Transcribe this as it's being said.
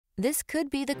This could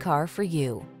be the car for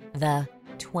you. The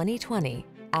 2020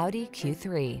 Audi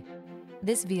Q3.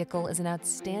 This vehicle is an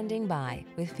outstanding buy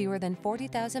with fewer than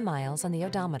 40,000 miles on the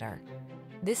odometer.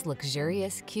 This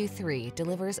luxurious Q3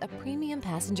 delivers a premium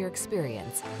passenger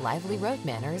experience, lively road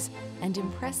manners, and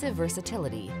impressive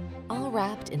versatility, all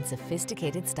wrapped in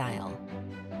sophisticated style.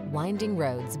 Winding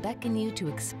roads beckon you to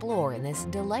explore in this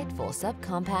delightful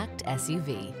subcompact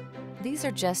SUV. These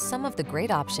are just some of the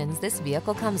great options this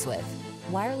vehicle comes with: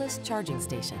 wireless charging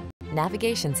station,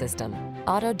 navigation system,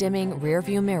 auto-dimming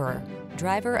rearview mirror,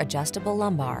 driver adjustable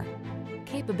lumbar.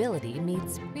 Capability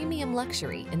meets premium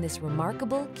luxury in this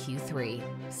remarkable Q3.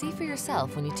 See for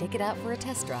yourself when you take it out for a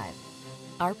test drive.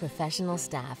 Our professional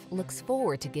staff looks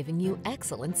forward to giving you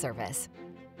excellent service.